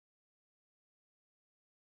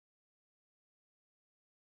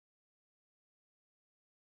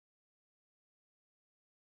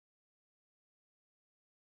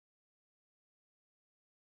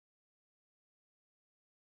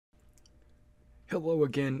Hello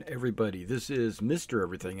again, everybody. This is Mr.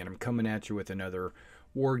 Everything, and I'm coming at you with another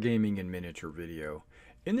Wargaming in Miniature video.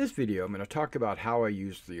 In this video, I'm going to talk about how I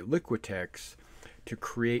use the Liquitex to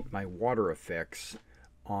create my water effects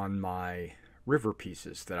on my river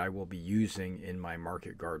pieces that I will be using in my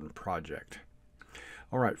market garden project.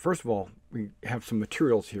 All right, first of all, we have some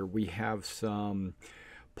materials here. We have some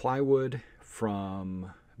plywood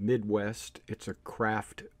from Midwest. It's a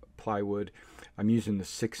craft plywood. I'm using the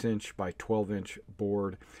 6-inch by 12-inch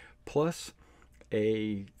board plus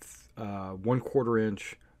a 1/4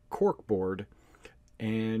 inch cork board,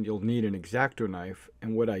 and you'll need an X-Acto knife.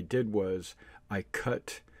 And what I did was I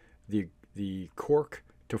cut the cork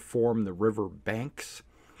to form the river banks,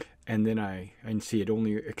 and then I can see it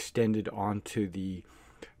only extended onto the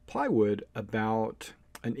plywood about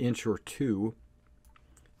an inch or two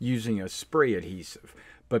using a spray adhesive.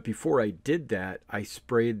 But before I did that, I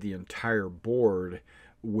sprayed the entire board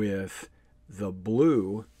with the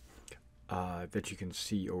blue that you can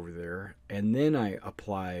see over there. And then I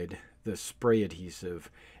applied the spray adhesive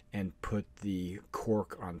and put the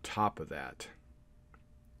cork on top of that.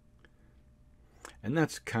 And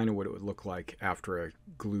that's kind of what it would look like after I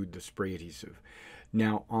glued the spray adhesive.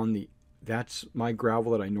 Now that's my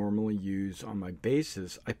gravel that I normally use on my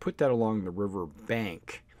bases. I put that along the river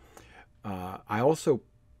bank. I also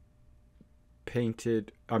I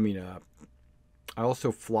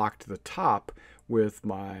also flocked the top with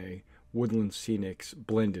my Woodland Scenics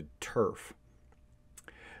blended turf.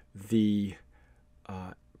 The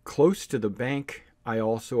close to the bank, I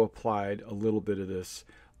also applied a little bit of this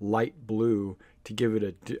light blue to give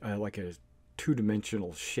it like a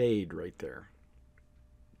two-dimensional shade right there.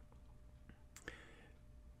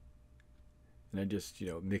 And I just,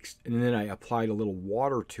 mixed, and then I applied a little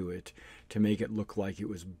water to it to make it look like it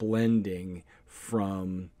was blending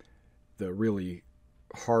from the really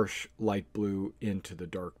harsh light blue into the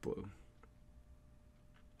dark blue.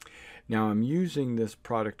 Now I'm using this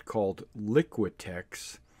product called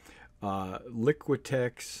Liquitex,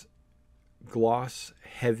 Liquitex Gloss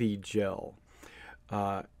Heavy Gel.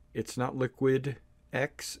 It's not Liquid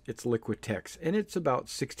X, it's Liquitex, and it's about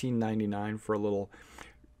 $16.99 for a little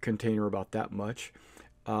container about that much.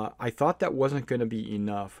 I thought that wasn't going to be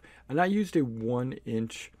enough, and I used a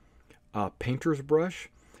 1-inch painter's brush.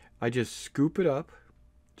 I just scoop it up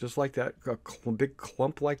just like that, a big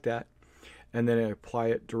clump like that, and then I apply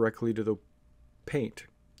it directly to the paint,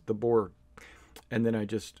 the board, and then I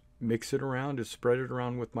just mix it around and spread it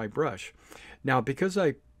around with my brush. Now, because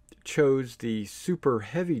I chose the super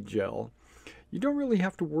heavy gel, you don't really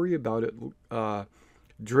have to worry about it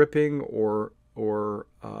dripping or what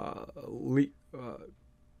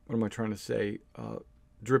am I trying to say?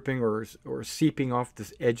 Dripping or seeping off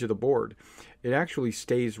this edge of the board. It actually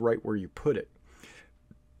stays right where you put it.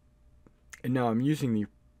 And now I'm using the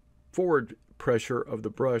forward pressure of the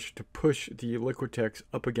brush to push the Liquitex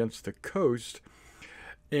up against the coast.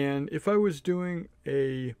 And if I was doing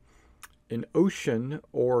an ocean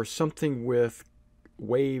or something with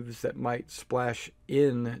waves that might splash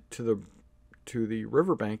in to the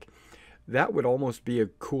riverbank, that would almost be a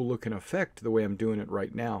cool looking effect the way I'm doing it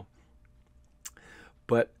right now.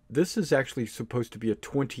 But this is actually supposed to be a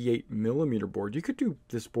 28mm board. You could do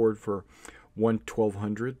this board for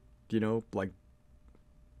 1200, like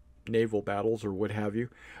naval battles or what have you.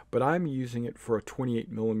 But I'm using it for a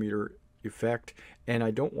 28mm effect, and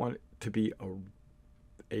I don't want it to be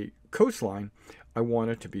a coastline. I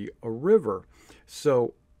want it to be a river.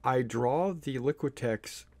 So I draw the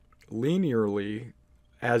Liquitex linearly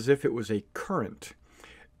as if it was a current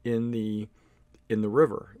in the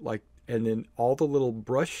river, and then all the little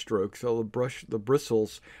brush strokes, the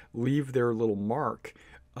bristles leave their little mark.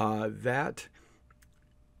 That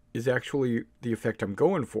is actually the effect I'm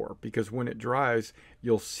going for, because when it dries,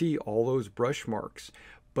 you'll see all those brush marks.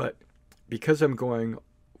 But because I'm going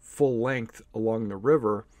full length along the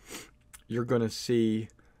river, you're going to see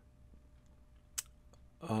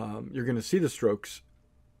the strokes.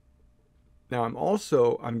 Now I'm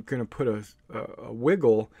going to put a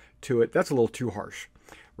wiggle to it. That's a little too harsh,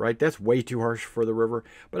 right? That's way too harsh for the river,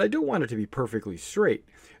 but I don't want it to be perfectly straight.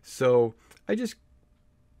 So I just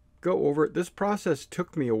go over it. This process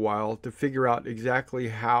took me a while to figure out exactly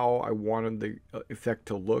how I wanted the effect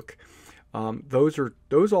to look.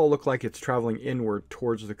 Those all look like it's traveling inward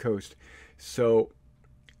towards the coast. So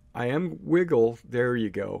I am there you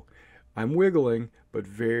go. I'm wiggling, but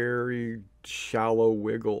very shallow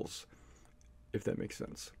wiggles, if that makes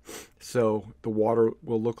sense. So the water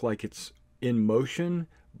will look like it's in motion,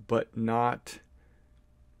 but not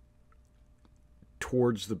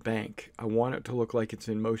towards the bank. I want it to look like it's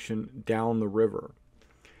in motion down the river.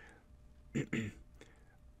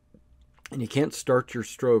 And you can't start your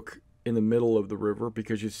stroke in the middle of the river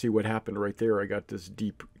because you see what happened right there. I got this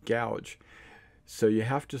deep gouge. So you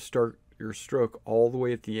have to start your stroke all the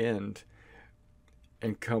way at the end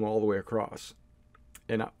and come all the way across.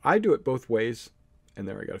 And I do it both ways, and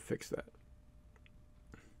there I got to fix that.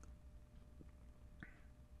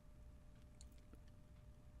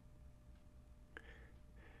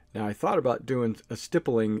 Now I thought about doing a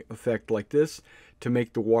stippling effect like this to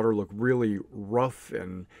make the water look really rough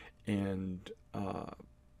and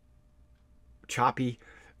choppy.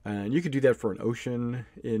 And you could do that for an ocean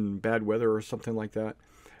in bad weather or something like that.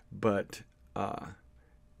 But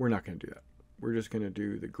we're not going to do that. We're just going to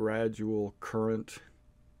do the gradual current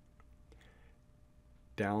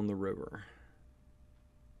down the river.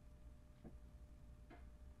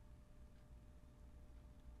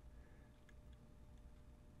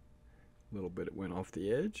 A little bit it went off the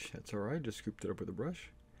edge. That's all right. Just scooped it up with a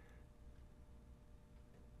brush.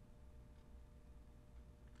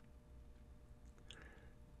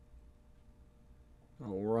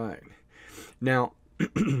 All right. Now,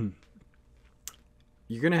 you're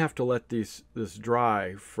going to have to let this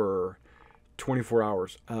dry for 24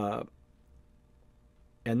 hours.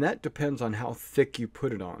 And that depends on how thick you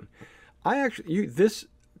put it on. This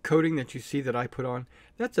coating that you see that I put on,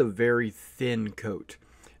 that's a very thin coat.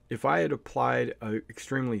 If I had applied an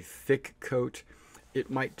extremely thick coat, it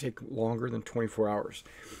might take longer than 24 hours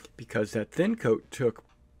because that thin coat took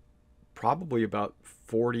probably about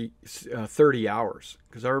 30 hours.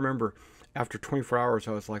 Because I remember after 24 hours,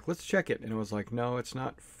 I was like, let's check it. And I was like, no, it's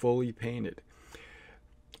not fully painted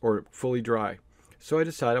or fully dry. So I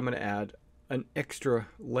decided I'm going to add an extra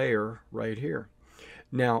layer right here.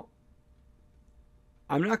 Now,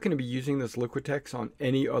 I'm not going to be using this Liquitex on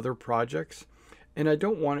any other projects. And I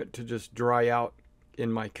don't want it to just dry out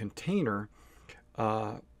in my container,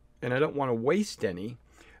 and I don't want to waste any.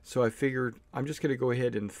 So I figured I'm just going to go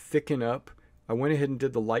ahead and thicken up. I went ahead and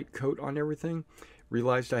did the light coat on everything,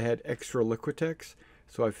 realized I had extra Liquitex,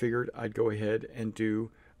 so I figured I'd go ahead and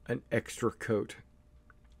do an extra coat,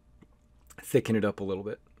 thicken it up a little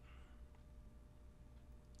bit.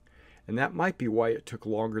 And that might be why it took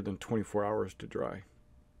longer than 24 hours to dry.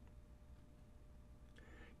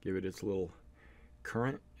 Give it its little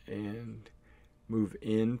current and move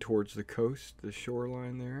in towards the coast, the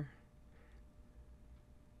shoreline there.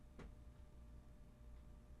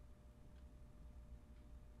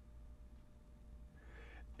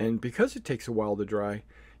 And because it takes a while to dry,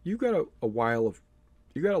 you got a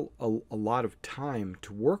lot of time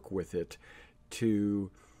to work with it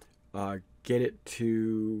to get it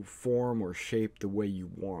to form or shape the way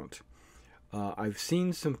you want. I've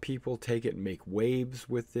seen some people take it and make waves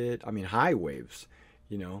with it. I mean, high waves,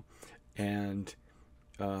 you know, and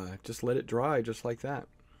just let it dry just like that.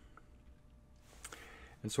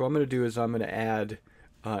 And so what I'm going to do is I'm going to add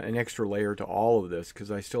an extra layer to all of this because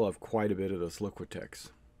I still have quite a bit of this Liquitex.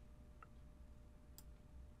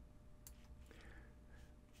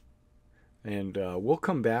 And we'll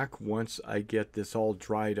come back once I get this all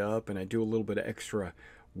dried up and I do a little bit of extra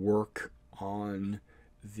work on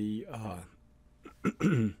the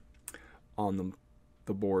on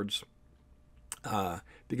the boards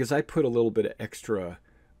because I put a little bit of extra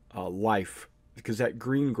life because that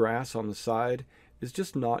green grass on the side is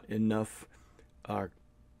just not enough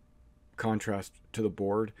contrast to the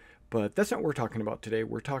board. But that's not what we're talking about today.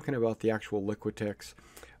 We're talking about the actual Liquitex.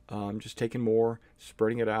 Just taking more,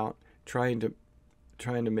 spreading it out, trying to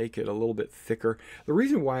make it a little bit thicker. The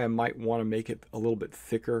reason why I might want to make it a little bit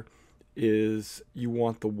thicker is you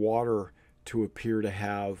want the water to appear to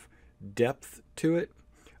have depth to it.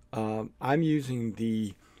 I'm using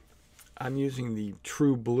the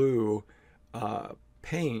True Blue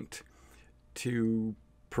paint to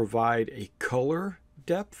provide a color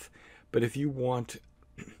depth, but if you want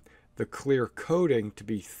the clear coating to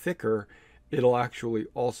be thicker, it'll actually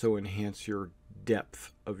also enhance your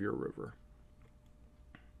depth of your river.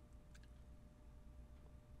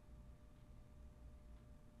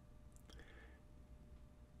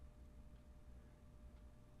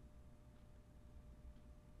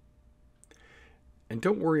 And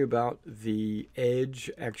don't worry about the edge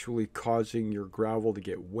actually causing your gravel to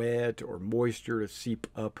get wet or moisture to seep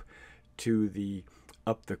up to the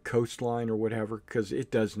coastline or whatever, because it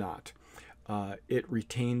does not. It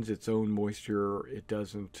retains its own moisture. It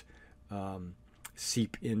doesn't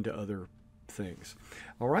seep into other things.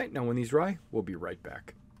 All right, now when these dry, we'll be right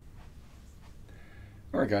back.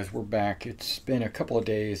 All right, guys, we're back. It's been a couple of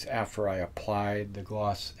days after I applied the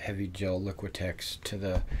gloss heavy gel Liquitex to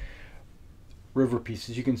the river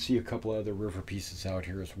pieces. You can see a couple other river pieces out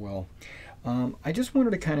here as well. I just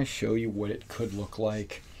wanted to kind of show you what it could look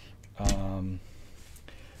like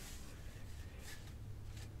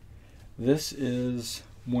This is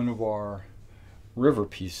one of our river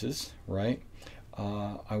pieces, right?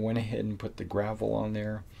 I went ahead and put the gravel on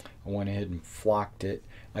there. I went ahead and flocked it.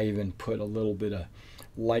 I even put a little bit of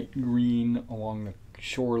light green along the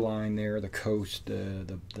shoreline there, the coast,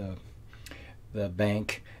 the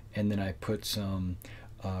bank, and then I put some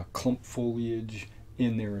clump foliage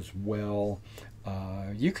in there as well.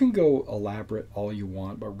 You can go elaborate all you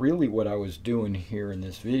want, but really what I was doing here in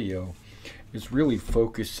this video is really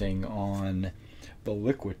focusing on the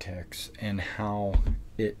Liquitex and how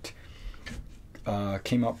it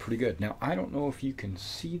came out pretty good. Now I don't know if you can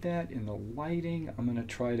see that in the lighting. I'm going to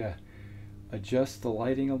try to adjust the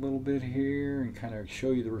lighting a little bit here and kind of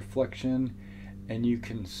show you the reflection, and you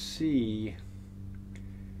can see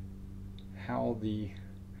how the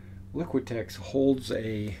Liquitex holds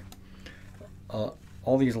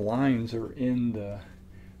all these lines are in the,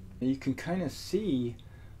 you can kind of see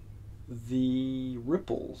the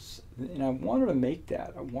ripples, and I wanted to make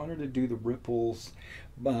that. I wanted to do the ripples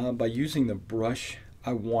by using the brush.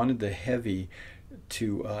 I wanted the heavy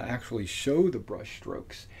to actually show the brush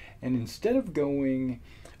strokes, and instead of going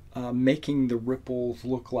making the ripples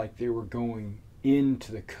look like they were going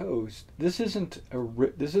into the coast, this isn't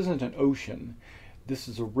an ocean, this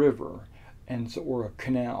is a river, and so, or a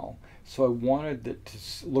canal. So I wanted it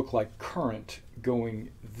to look like current going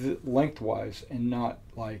lengthwise and not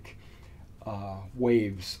like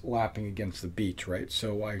waves lapping against the beach, right?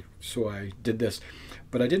 So I did this,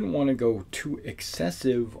 but I didn't want to go too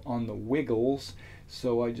excessive on the wiggles,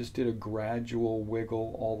 so I just did a gradual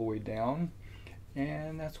wiggle all the way down,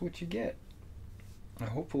 and that's what you get.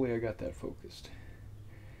 Hopefully I got that focused.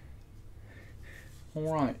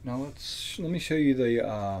 All right, now let me show you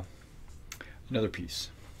the another piece.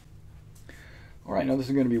 All right, now this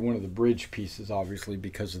is going to be one of the bridge pieces, obviously,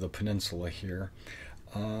 because of the peninsula here.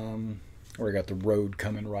 Where I got the road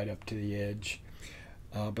coming right up to the edge.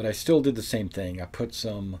 But I still did the same thing. I put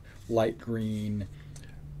some light green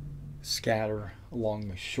scatter along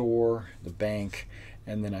the shore, the bank,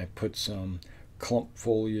 and then I put some clump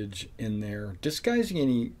foliage in there, disguising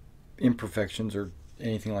any imperfections or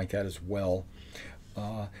anything like that as well.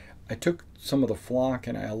 I took some of the flock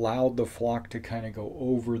and I allowed the flock to kind of go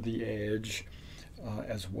over the edge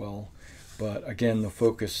as well. But again, the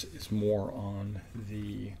focus is more on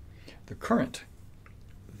the current.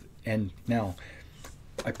 And now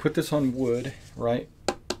I put this on wood, right?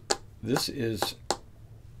 This is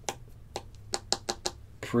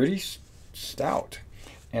pretty stout,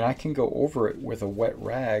 and I can go over it with a wet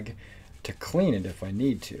rag to clean it if I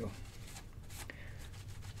need to.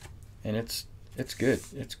 And it's good.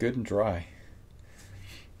 It's good and dry.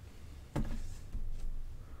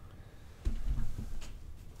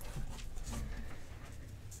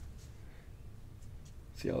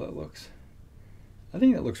 See how that looks? I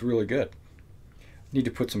think that looks really good. Need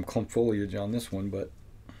to put some clump foliage on this one, but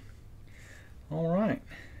all right.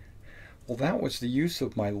 Well, that was the use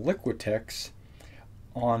of my Liquitex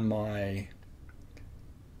on my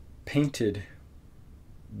painted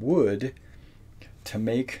wood to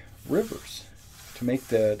make rivers, to make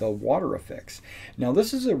the water effects. Now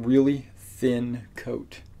this is a really thin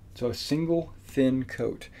coat, so a single thin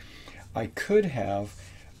coat. I could have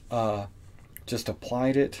just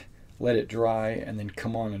applied it, let it dry, and then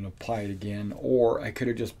come on and apply it again, or I could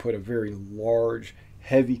have just put a very large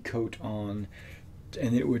heavy coat on,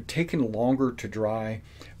 and it would have taken longer to dry,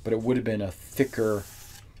 but it would have been thicker.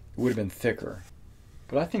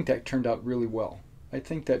 But I think that turned out really well. I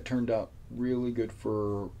think that turned out really good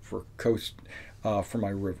for coast, for my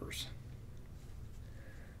rivers.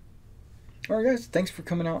 All right, guys, thanks for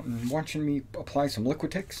coming out and watching me apply some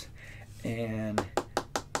Liquitex, and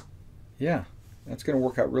yeah, that's going to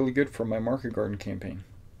work out really good for my market garden campaign.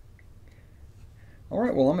 All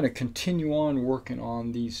right, well, I'm going to continue on working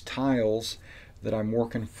on these tiles that I'm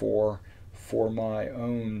working for my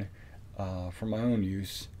own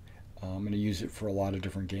use. I'm going to use it for a lot of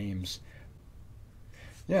different games.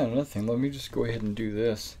 Yeah, another thing, let me just go ahead and do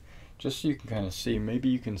this just so you can kind of see. Maybe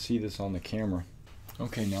you can see this on the camera.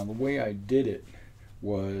 Okay, now the way I did it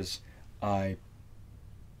was I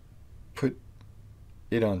put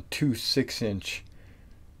it on two 6-inch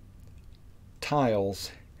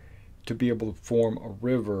tiles to be able to form a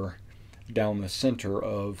river down the center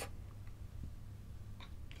of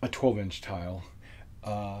a 12-inch tile.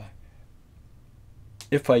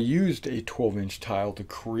 If I used a 12-inch tile to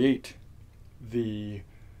create the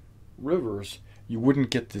rivers, you wouldn't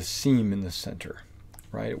get this seam in the center,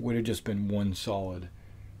 right? It would have just been one solid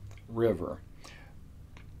river.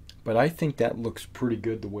 But I think that looks pretty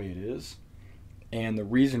good the way it is. And the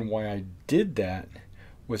reason why I did that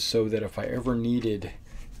was so that if I ever needed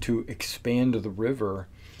to expand the river,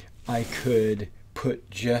 I could put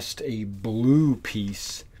just a blue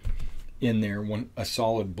piece in there, a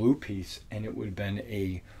solid blue piece, and it would have been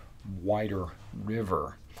a wider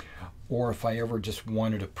river. Or if I ever just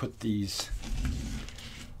wanted to put these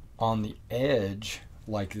on the edge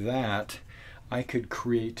like that, I could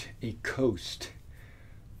create a coast,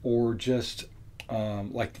 or just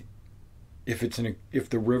like if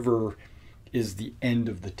the river is the end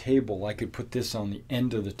of the table, I could put this on the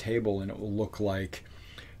end of the table and it will look like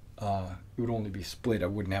it would only be split. I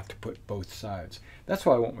wouldn't have to put both sides. That's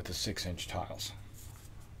why I went with the 6-inch tiles.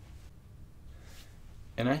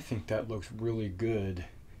 And I think that looks really good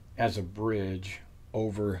as a bridge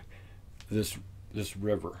over this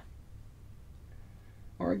river.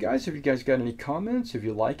 Alright guys, if you guys got any comments, if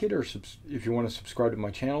you like it, or if you want to subscribe to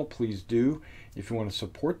my channel, please do. If you want to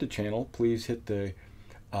support the channel, please hit the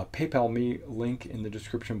PayPal me link in the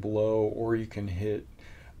description below, or you can hit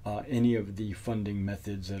any of the funding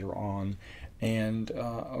methods that are on, and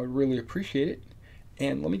I would really appreciate it.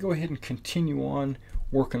 And let me go ahead and continue on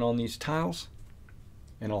working on these tiles,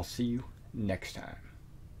 and I'll see you next time.